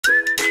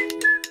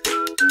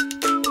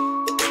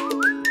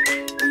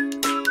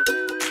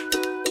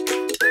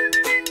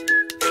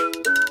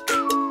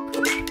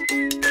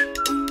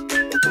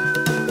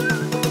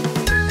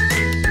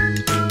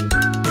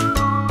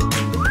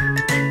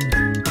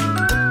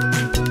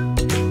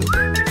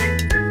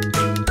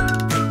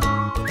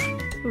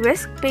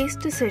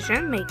risk-based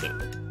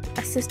decision-making,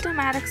 a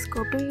systematic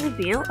scoping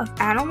review of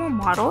animal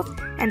models,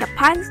 and a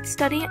pilot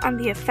study on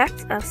the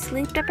effects of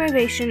sleep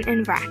deprivation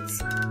in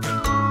rats.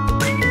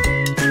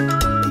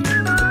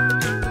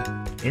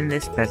 In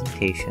this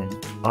presentation,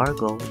 our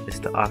goal is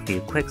to offer you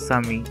a quick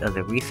summary of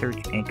the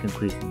research and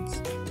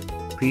conclusions.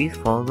 Please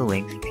follow the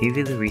links to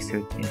view the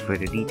research in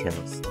further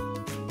details.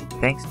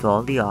 Thanks to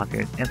all the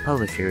authors and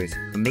publishers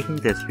for making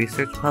this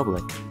research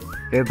public,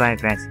 thereby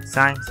advancing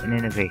science and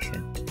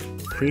innovation.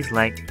 Please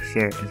like,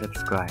 share, and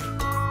subscribe.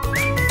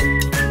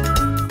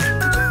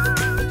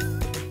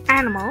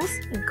 Animals,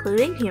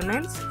 including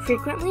humans,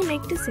 frequently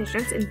make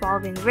decisions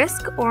involving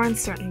risk or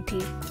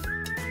uncertainty.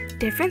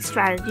 Different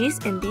strategies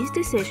in these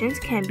decisions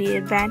can be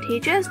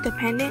advantageous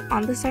depending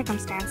on the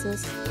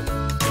circumstances.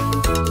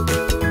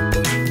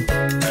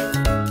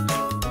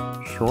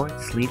 Short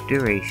sleep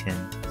duration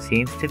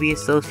seems to be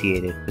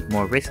associated with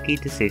more risky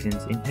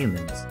decisions in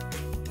humans.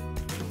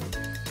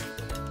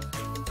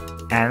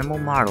 Animal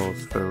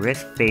models for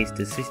risk-based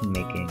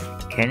decision-making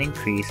can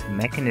increase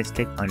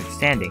mechanistic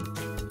understanding,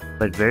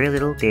 but very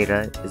little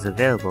data is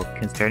available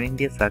concerning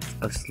the effects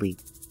of sleep.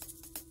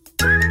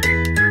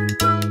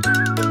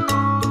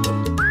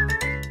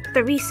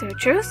 The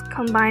researchers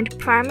combined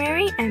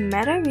primary and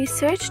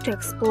meta-research to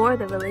explore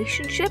the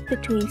relationship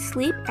between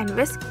sleep and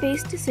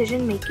risk-based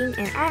decision-making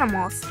in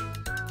animals.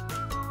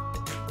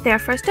 Their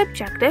first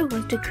objective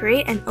was to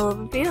create an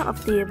overview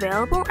of the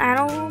available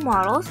animal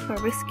models for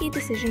risky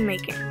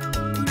decision-making.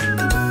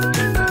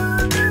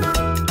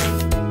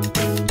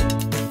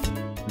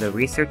 The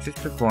researchers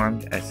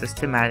performed a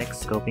systematic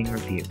scoping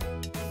review.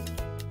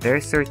 Their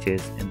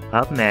searches in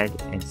PubMed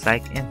and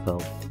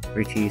PsycInfo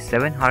retrieved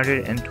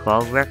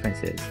 712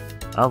 references,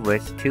 of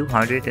which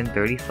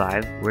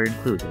 235 were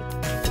included.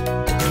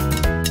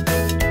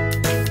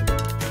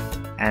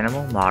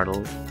 Animal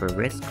models for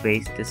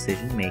risk-based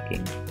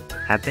decision-making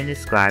have been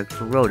described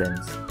for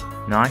rodents,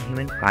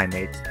 non-human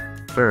primates,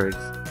 birds,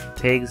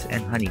 pigs,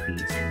 and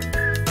honeybees.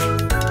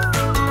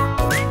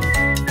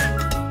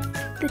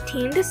 The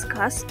team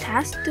discussed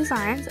task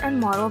designs and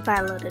model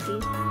validity.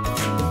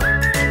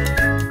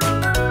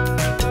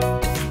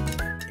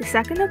 The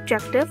second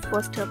objective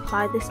was to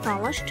apply this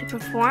knowledge to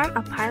perform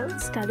a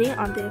pilot study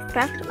on the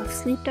effect of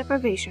sleep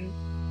deprivation.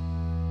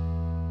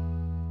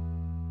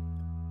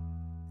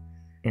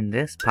 In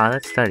this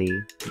pilot study,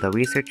 the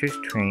researchers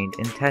trained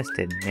and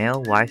tested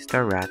male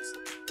Y-star rats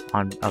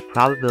on a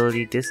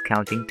probability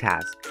discounting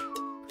task.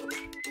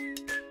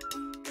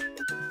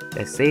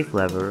 A safe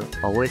lever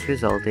always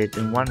resulted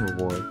in 1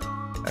 reward.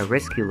 A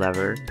risky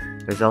lever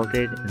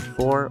resulted in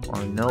 4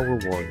 or no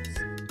rewards.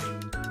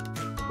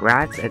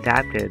 Rats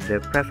adapted their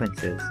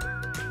preferences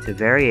to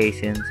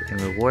variations in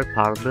reward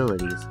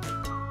probabilities,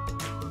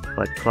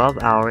 but 12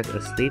 hours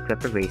of sleep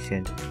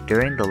deprivation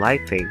during the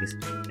life phase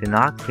did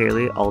not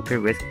clearly alter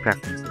risk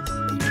preferences.